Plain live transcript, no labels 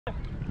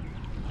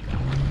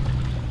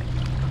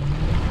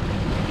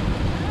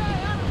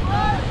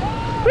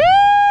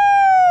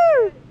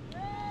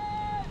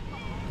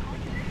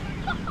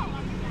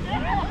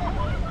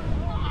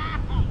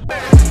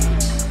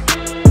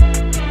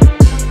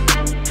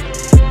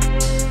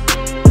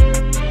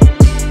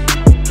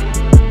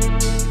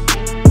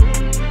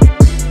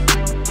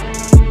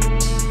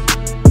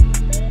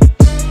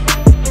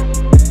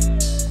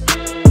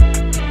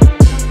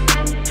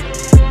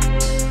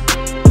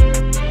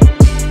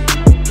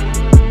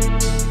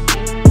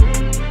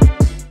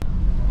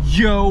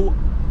Yo,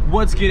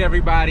 what's good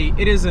everybody?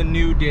 It is a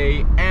new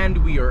day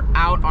and we are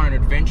out on an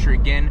adventure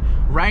again.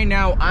 Right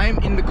now I'm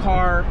in the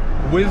car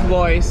with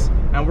Lois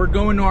and we're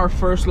going to our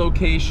first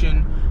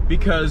location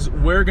because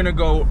we're gonna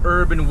go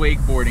urban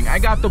wakeboarding. I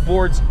got the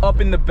boards up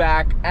in the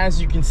back,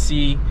 as you can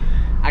see.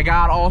 I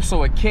got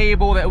also a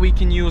cable that we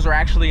can use, or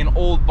actually an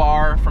old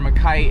bar from a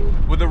kite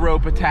with a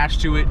rope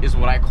attached to it is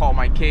what I call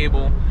my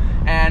cable.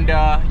 And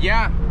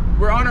yeah,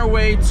 we're on our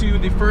way to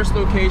the first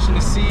location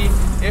to see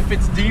if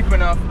it's deep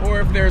enough or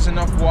if there's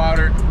enough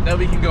water that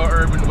we can go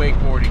urban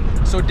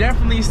wakeboarding. So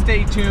definitely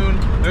stay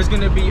tuned. There's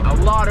gonna be a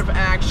lot of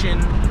action.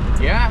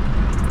 Yeah,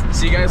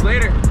 see you guys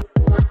later.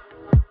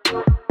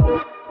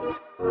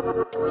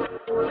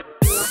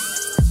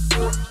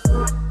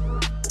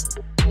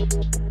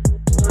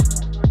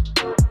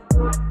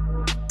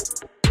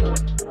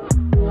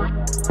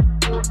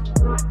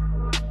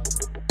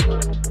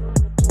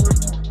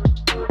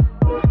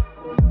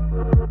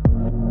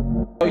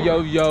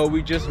 Yo,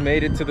 we just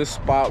made it to the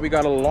spot. We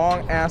got a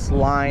long ass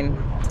line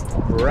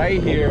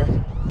right here,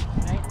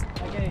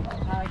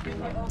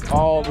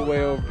 all the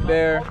way over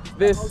there.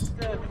 This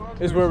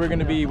is where we're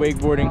gonna be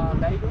wakeboarding.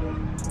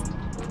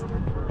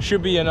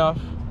 Should be enough.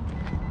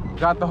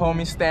 Got the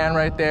homie stand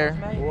right there.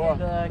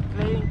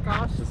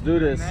 Let's do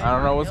this. I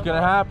don't know what's gonna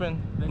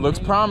happen. Looks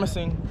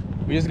promising.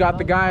 We just got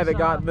the guy that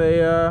got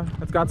the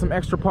that's got some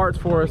extra parts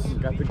for us.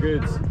 Got the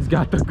goods. He's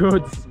got the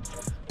goods.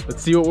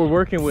 Let's see what we're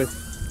working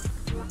with.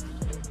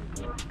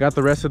 Got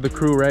the rest of the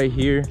crew right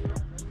here.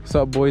 What's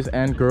up, boys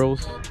and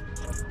girls?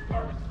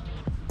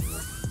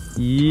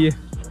 Yeah.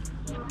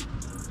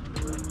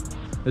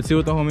 Let's see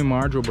what the homie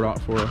Marjo brought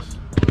for us.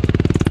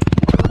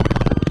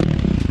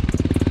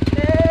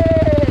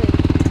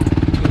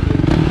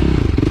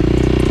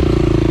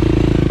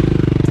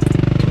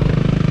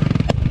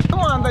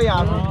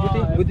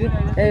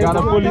 Got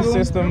a pulley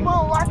system.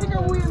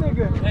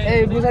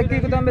 Hey, bisa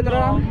ikut ambil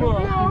terang.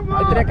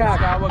 Trek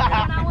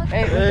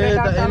Hey,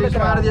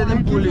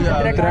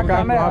 Trek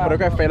pero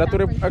que fela tu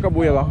ka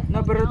buia lá.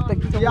 No, pero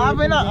Ja,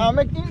 wenn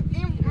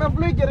me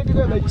flyger que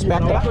vai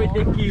Spectra.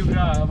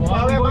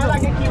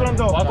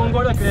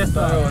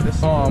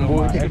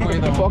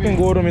 Fucking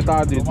gordo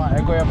metade.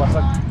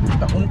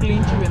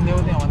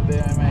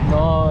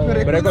 No,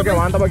 pero que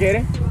aguanta para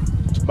querer.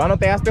 Vai no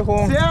teste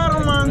com.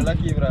 Zero, man.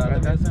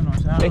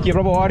 Tem que ir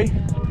pro body.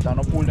 Tá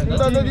no pool.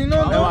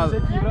 Não.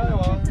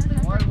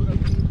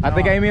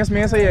 Até que aí minhas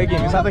mesas aí aqui,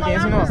 me salta aqui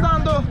assim não.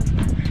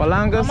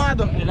 Palangas.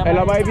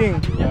 Ela vai vir.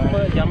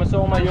 Já me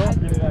sou maior.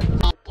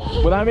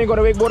 Podem vir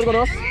agora wakeboard com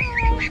nós?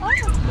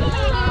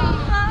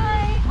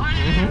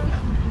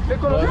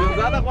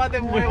 Usada quando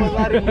é muito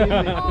usar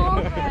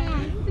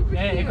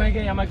É como é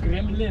que chama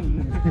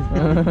Gremlin?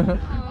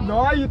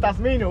 Não, aí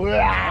Tasmino.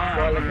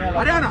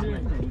 Mariana.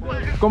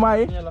 Como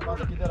aí?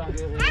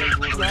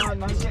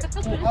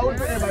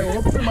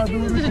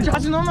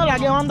 Assim não me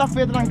larguei anda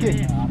feito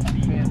aqui.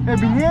 É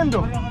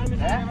viniendo.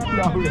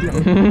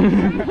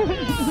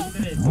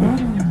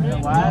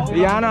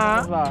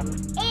 Mariana.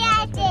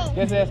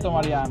 ¿Qué es esto,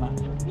 Mariana?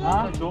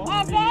 ¿Ah?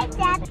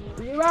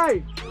 E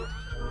vai.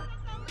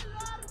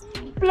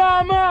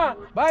 Plama.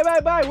 Vai,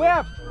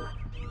 whip.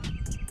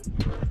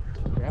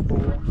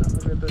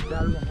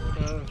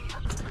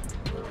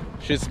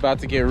 Shit's about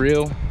to get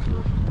real.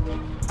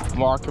 I'm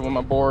walking with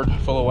my board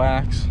full of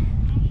wax.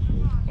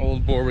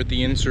 Old board with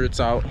the inserts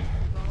out.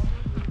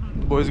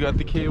 Boys got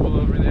the cable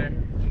over there.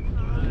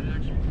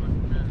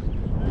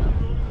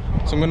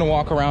 So I'm gonna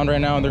walk around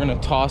right now and they're gonna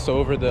toss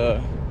over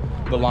the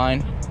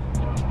line.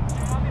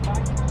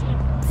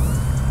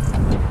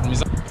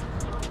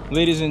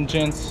 Ladies and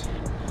gents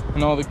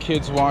and all the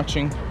kids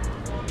watching,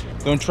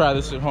 don't try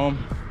this at home.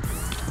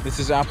 This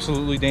is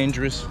absolutely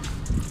dangerous.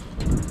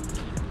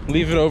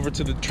 Leave it over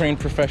to the trained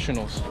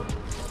professionals.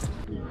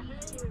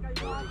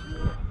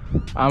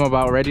 I'm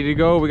about ready to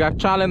go. We got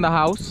Charles in the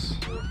house.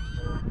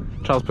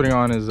 Charles putting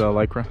on his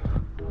lycra.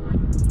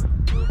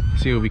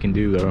 See what we can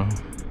do though.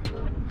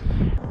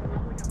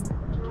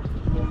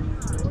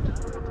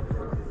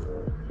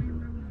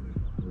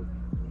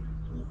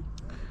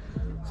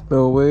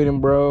 Still waiting,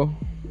 bro.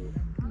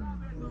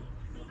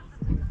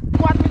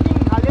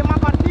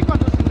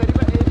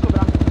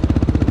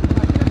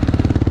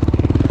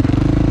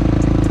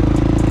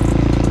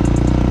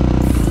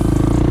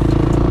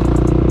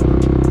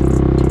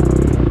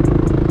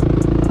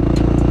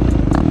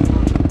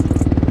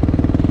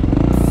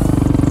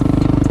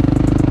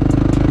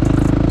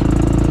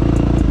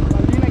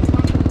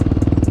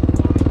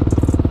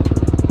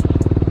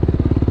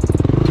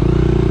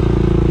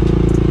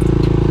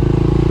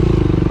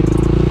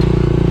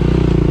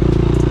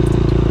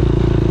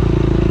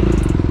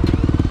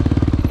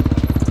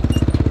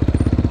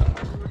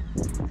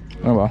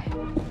 Oh well.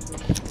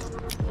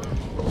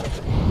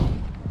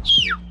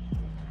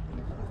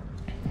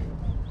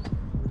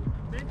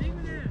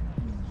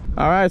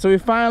 All right, so we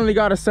finally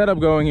got a setup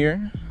going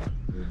here.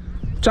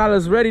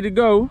 Charles is ready to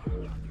go.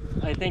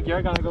 I think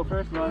you're gonna go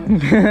first,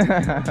 man.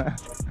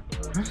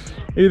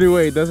 Either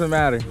way, it doesn't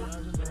matter.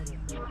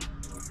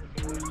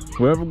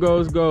 Whoever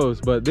goes, goes.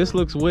 But this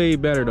looks way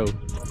better though.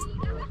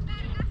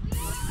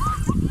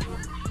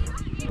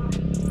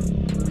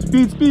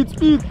 Speed, speed,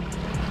 speed.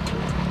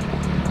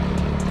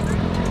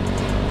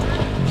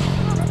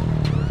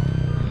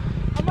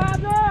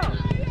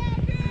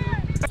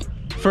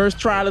 First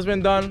trial has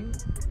been done.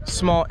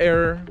 Small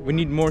error. We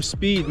need more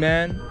speed,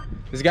 man.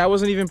 This guy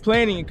wasn't even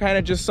planning. It kind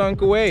of just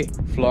sunk away.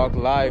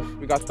 Vlog live.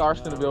 We got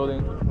Starst in the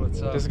building.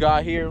 What's up? This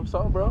guy here. What's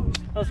up, bro?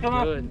 What's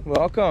good?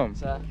 Welcome.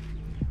 What's up?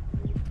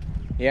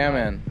 Yeah,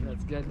 man.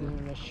 Let's get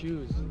in the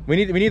shoes. We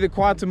need the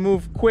quad to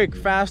move quick,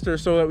 faster,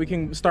 so that we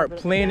can start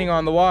planing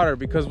on the water.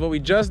 Because what we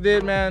just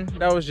did, man,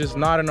 that was just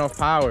not enough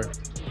power.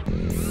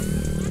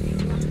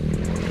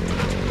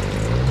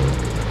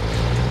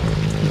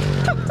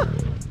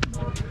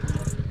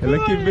 Ele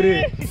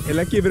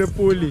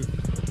pulley.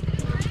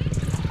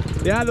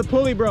 Yeah, the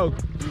pulley broke.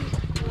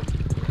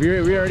 We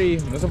already.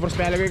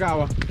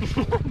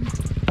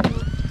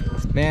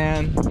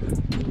 Man,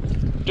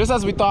 just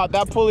as we thought,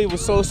 that pulley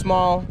was so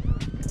small,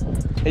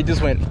 it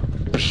just went.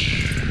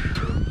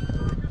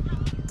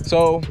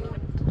 So,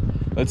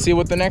 let's see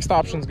what the next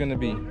option is gonna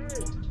be.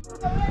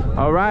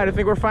 All right, I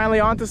think we're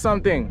finally onto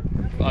something.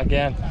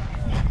 Again.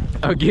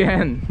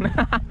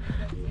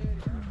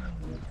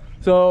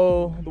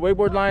 So the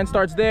wakeboard line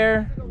starts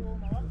there,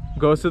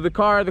 goes to the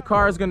car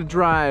is gonna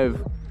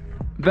drive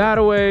that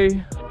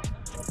away,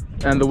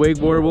 and the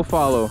wakeboarder will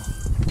follow.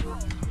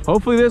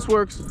 Hopefully this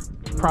works,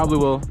 probably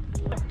will.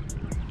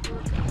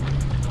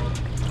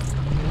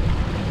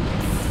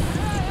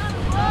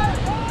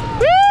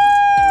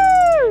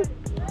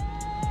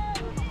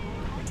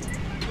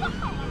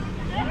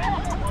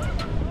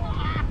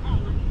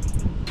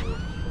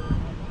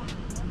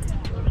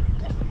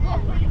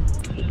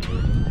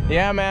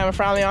 Yeah, man, we're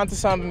finally onto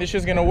something. This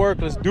shit's gonna work.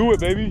 Let's do it,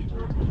 baby.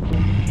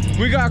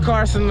 We got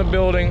Carson in the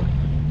building,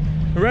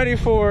 ready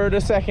for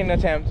the second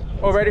attempt,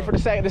 or ready for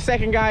the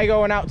second guy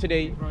going out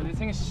today. Bro, this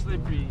thing is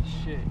slippery as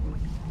shit.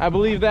 I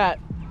believe that.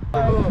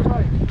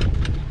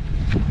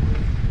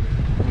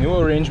 New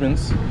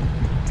arrangements.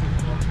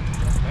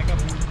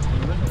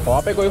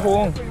 Oh, pegou e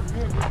voou.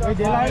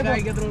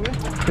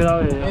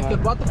 Este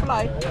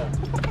butterfly.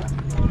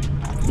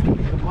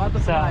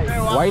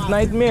 White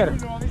Nightmare.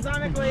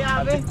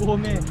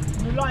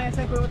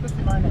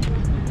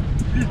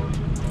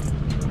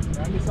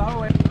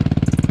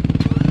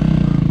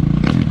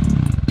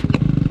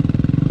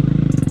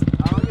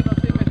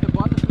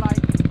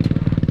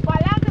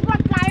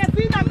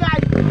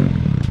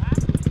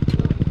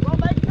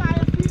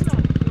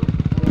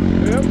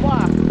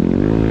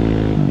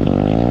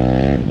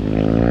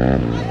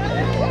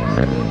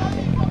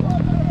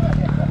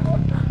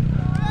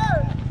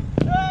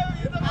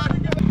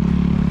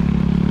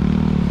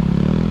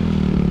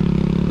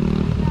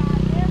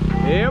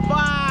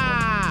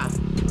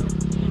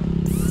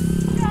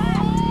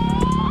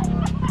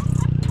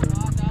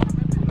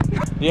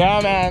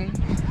 Yeah, man.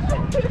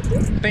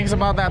 Thinks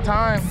about that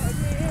time.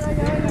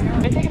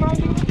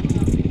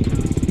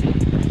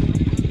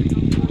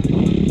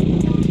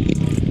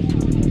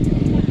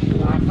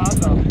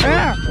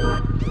 Yeah.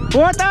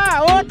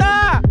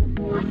 Outra!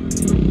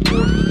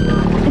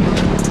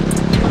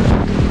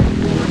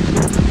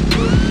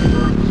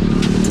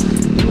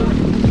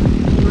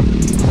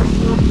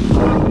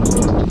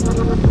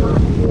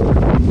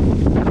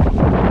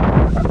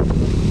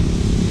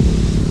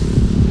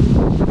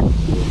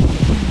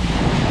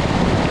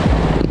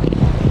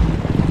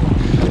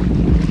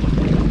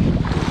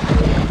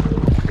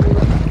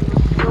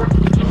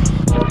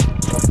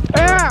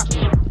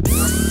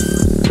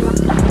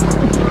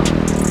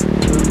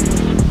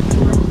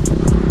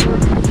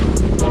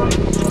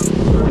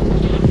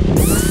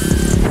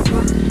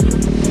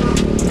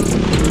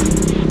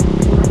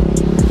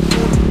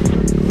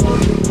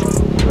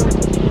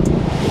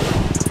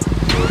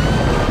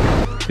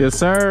 Yes,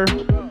 sir.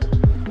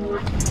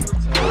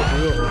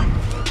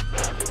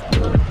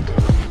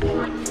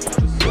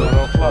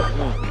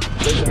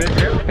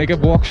 Ik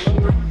heb box.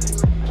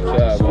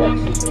 Ja, box.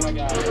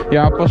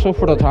 Ja, pas op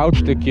voor dat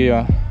houtstukje,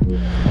 ja.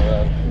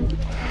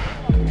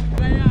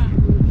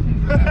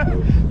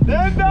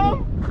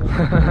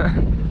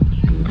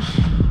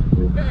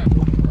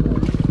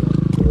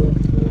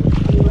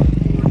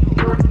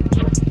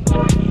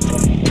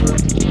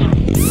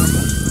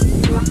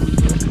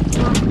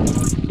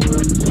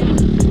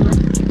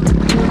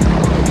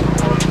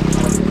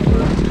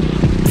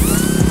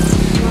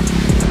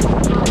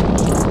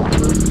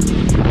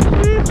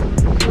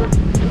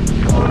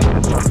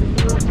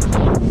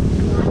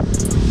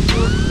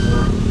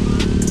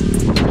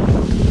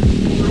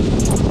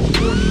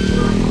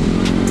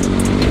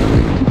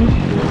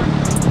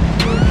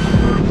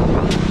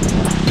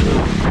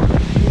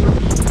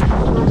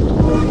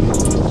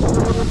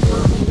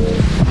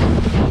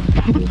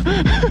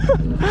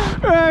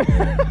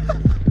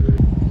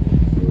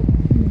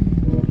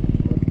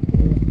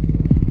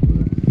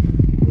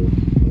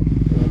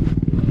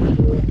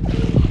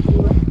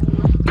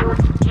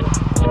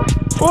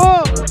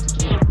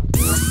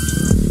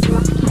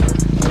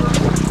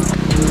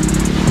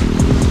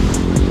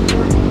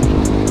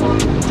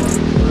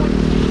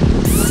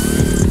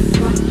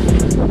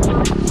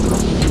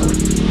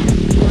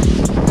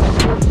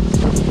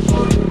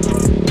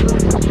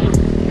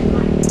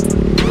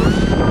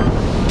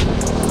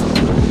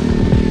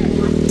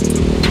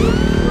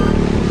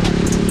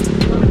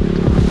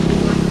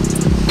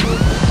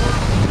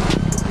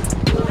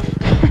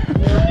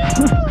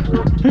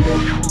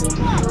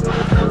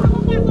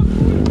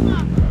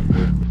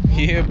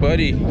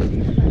 buddy.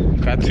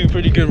 Got 2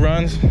 pretty good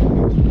runs.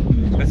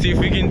 Let's see if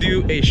we can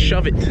do a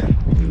shove it.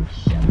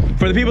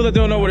 For the people that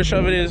don't know what a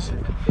shove it is,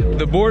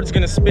 the board's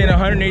gonna spin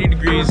 180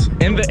 degrees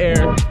in the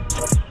air.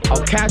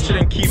 I'll catch it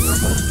and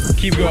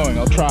keep going.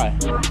 I'll try.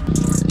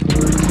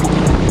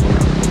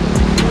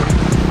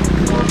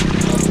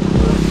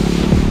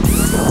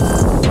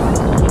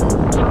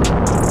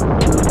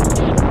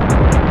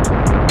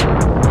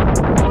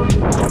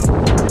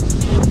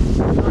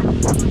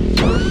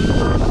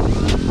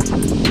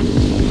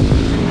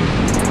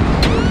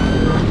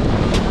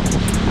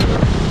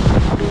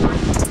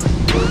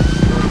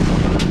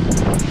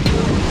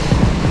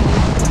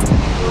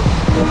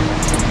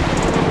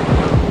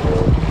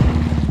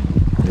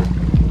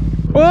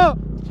 Oh!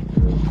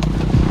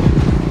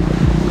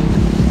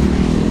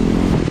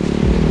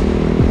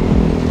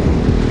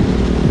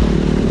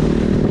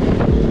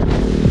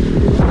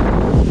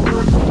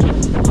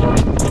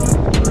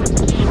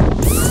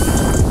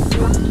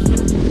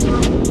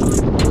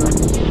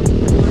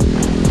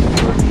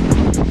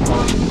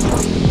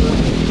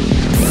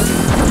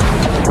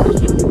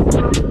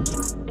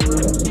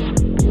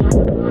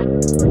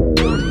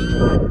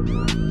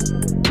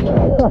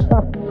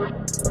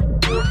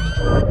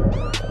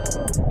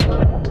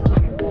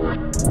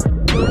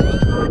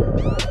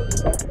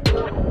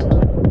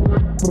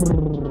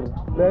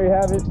 There you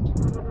have it.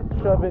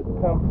 Shove it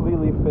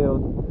completely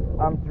failed.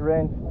 I'm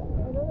drenched.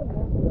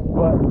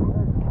 But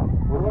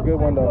it was a good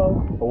one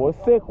though. It was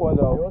a sick one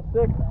though. It was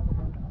sick.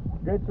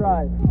 Good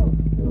try.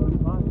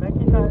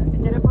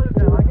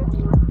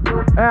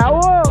 Ah,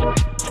 whoa!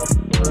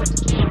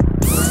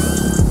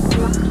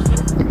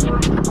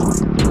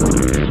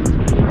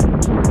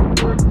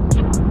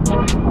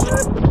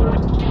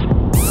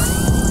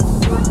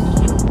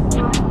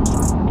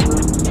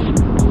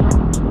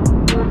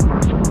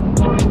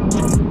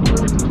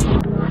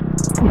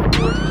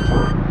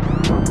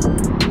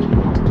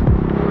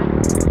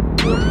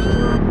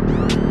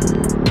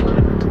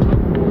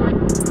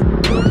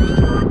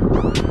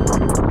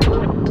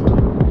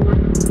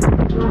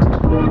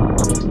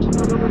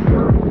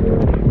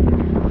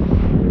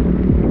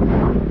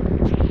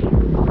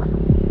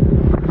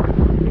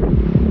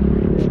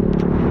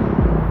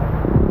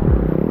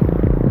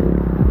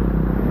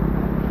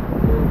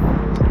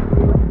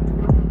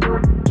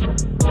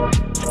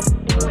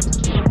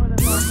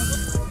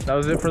 That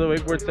was it for the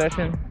wakeboard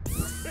session.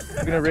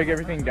 I'm gonna rig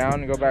everything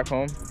down and go back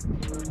home.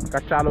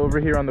 Got Chalo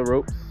over here on the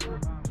ropes.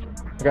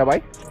 You got a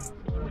bite?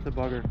 It's a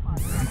bugger.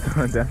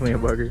 Definitely a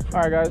bugger.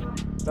 Alright guys,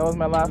 that was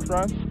my last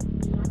run.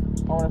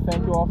 I want to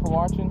thank you all for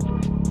watching.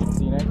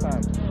 See you next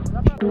time.